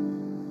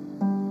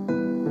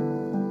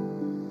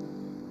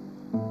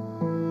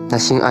那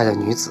心爱的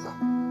女子，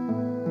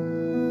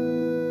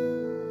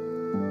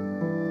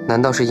难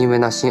道是因为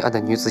那心爱的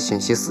女子险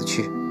些死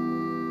去，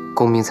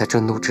公明才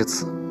震怒至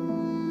此？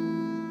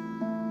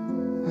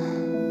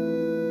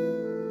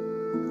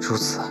如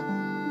此，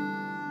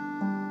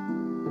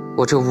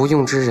我这无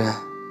用之人，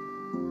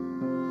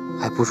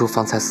还不如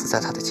方才死在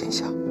他的剑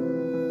下。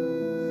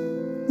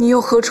你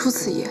又何出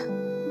此言？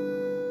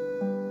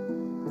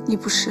你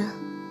不是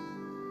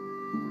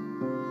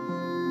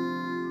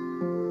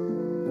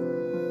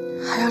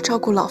还要照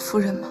顾老夫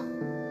人吗？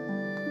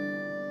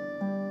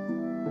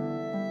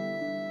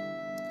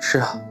是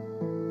啊，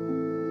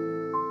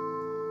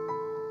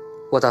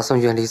我打算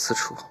远离此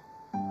处，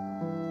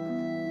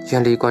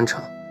远离官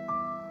场，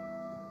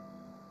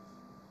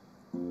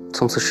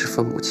从此侍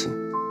奉母亲，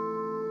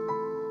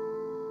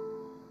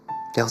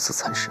了此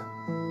残生。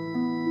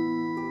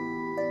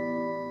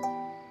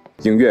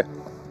影月，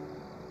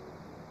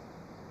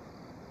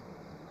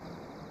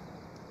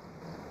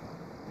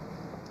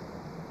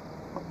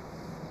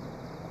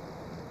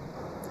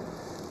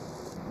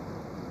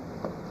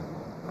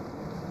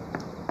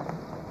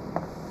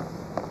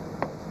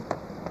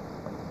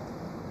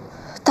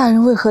大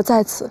人为何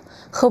在此？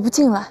何不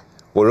进来？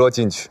我若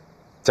进去，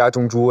家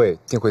中诸位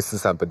定会四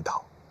散奔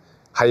逃，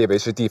还以为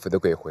是地府的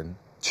鬼魂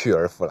去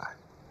而复来。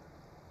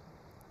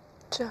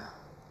这，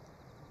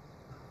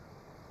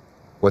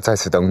我在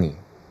此等你，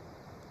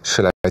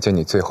是来见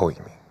你最后一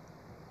面。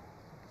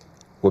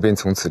我便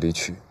从此离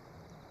去，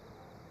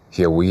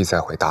也无意再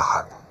回大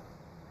汉了。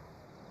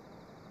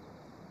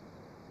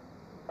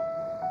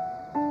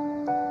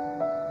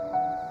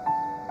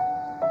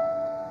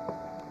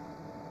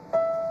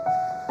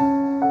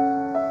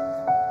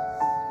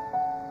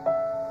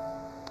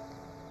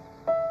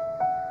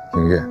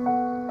影月，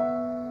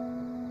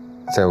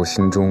在我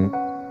心中，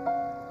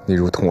你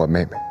如同我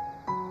妹妹，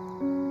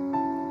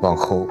往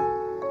后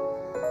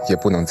也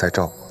不能再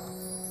照顾了。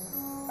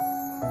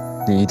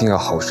你一定要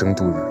好生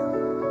度日，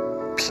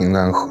平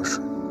安和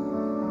顺，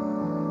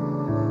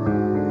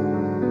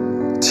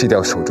弃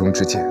掉手中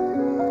之剑，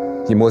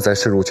以莫再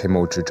涉入权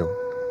谋之争，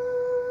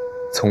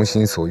从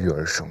心所欲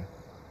而生，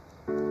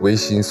唯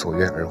心所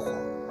愿而活，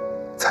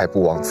才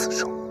不枉此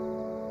生。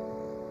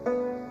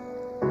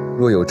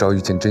若有朝遇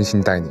见真心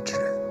待你之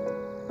人，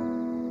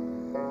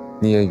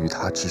你也与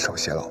他执手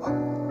偕老吧。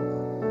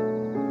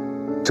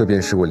这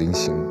便是我临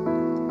行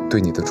对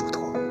你的嘱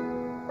托。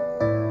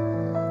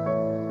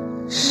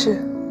是，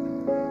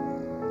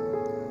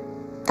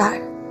大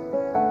人。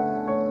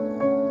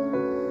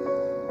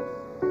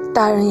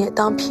大人也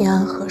当平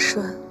安和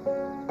顺，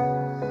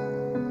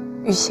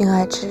与心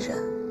爱之人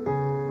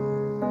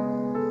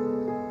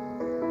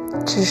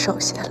执手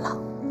偕老。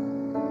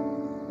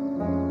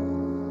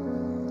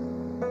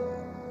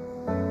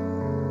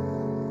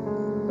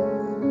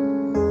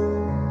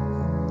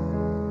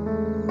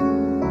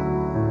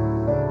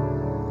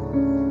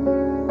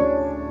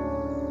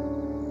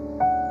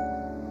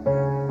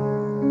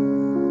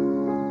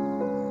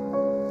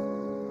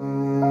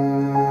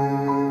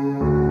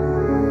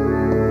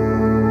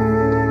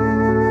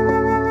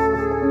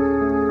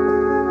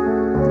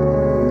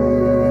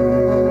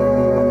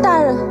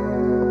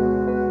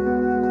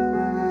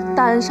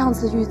大人上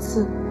次遇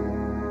刺，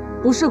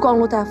不是光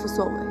禄大夫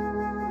所为，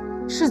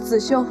是子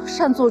修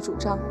擅作主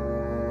张，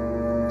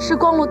是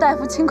光禄大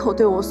夫亲口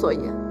对我所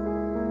言。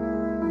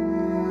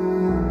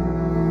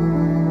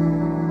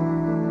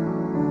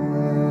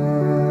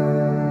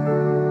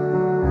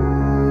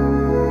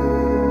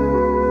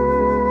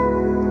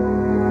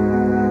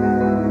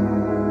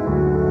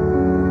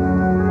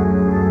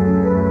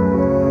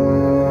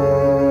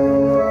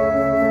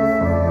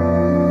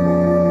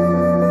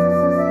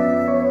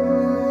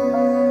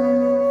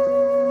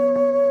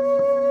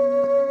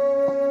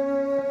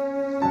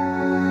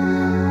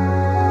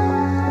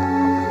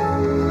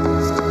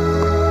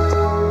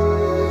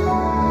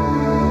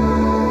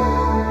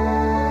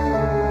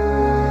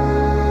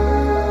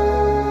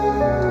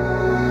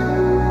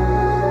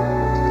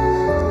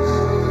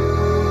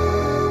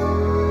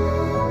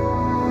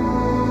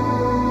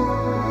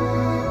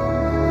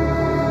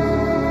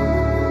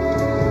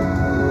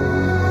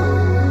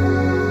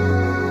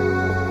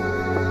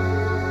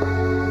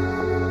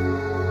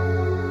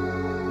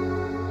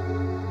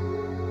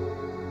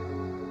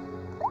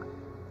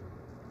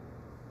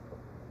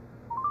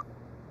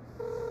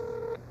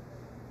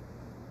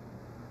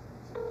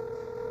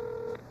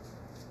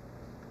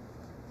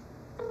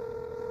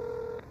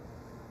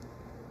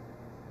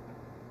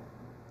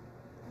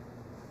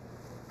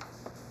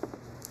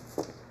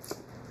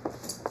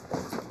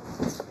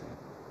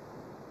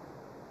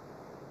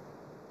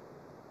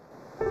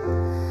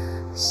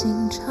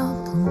心潮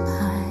澎湃，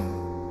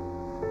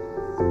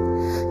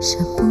舍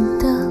不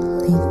得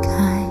离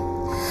开，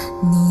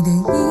你的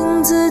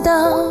影子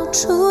到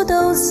处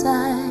都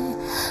在，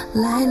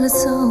来了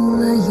走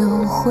了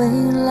又回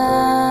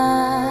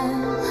来。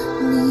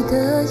你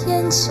的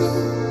眼睛，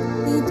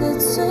你的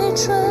嘴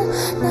唇，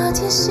那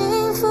天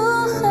幸福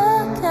和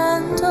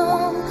感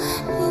动，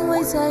因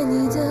为在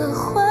你的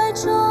怀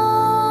中，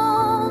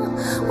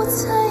我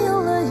才有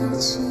了勇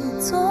气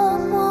做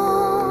梦。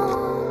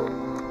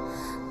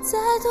再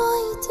多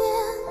一点，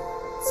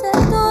再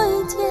多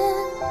一点，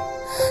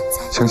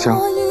再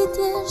多一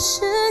点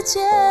时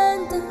间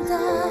等待，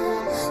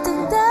等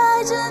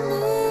待着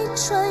你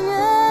穿越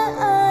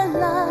而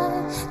来，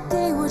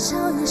给我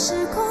超越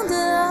时空的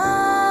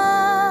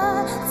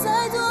爱。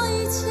再多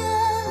一天，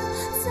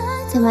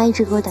干嘛一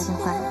直给我打电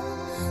话呀？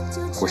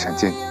我想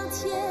见你。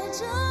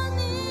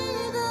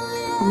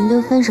我们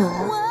都分手了，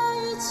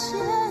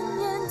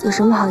有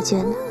什么好见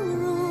的？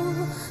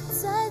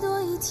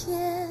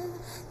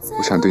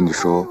我想对你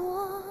说，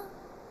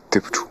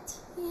对不住。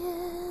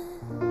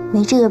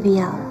没这个必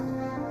要了。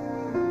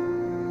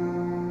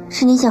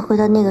是你想回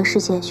到那个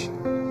世界去，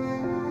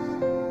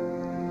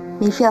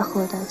没必要和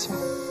我道歉。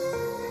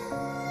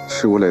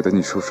是我累得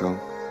你受伤，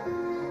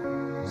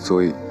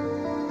所以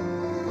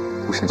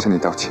我想向你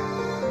道歉。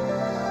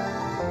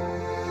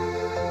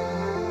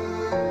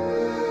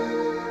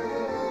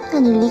那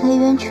你离开医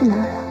院去哪儿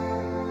了？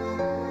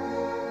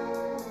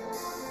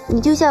你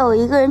丢下我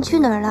一个人去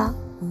哪儿了？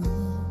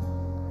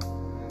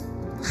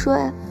说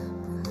呀！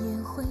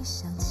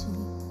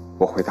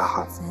我回大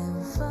哈，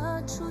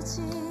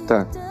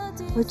但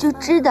我就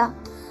知道，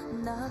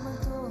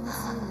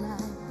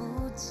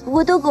不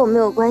过都跟我没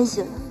有关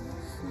系了。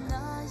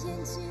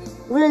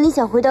无论你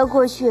想回到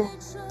过去，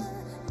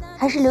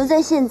还是留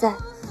在现在，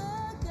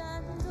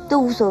都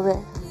无所谓。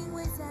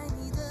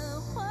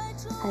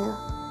还有，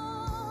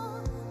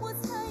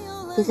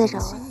别再找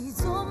我了。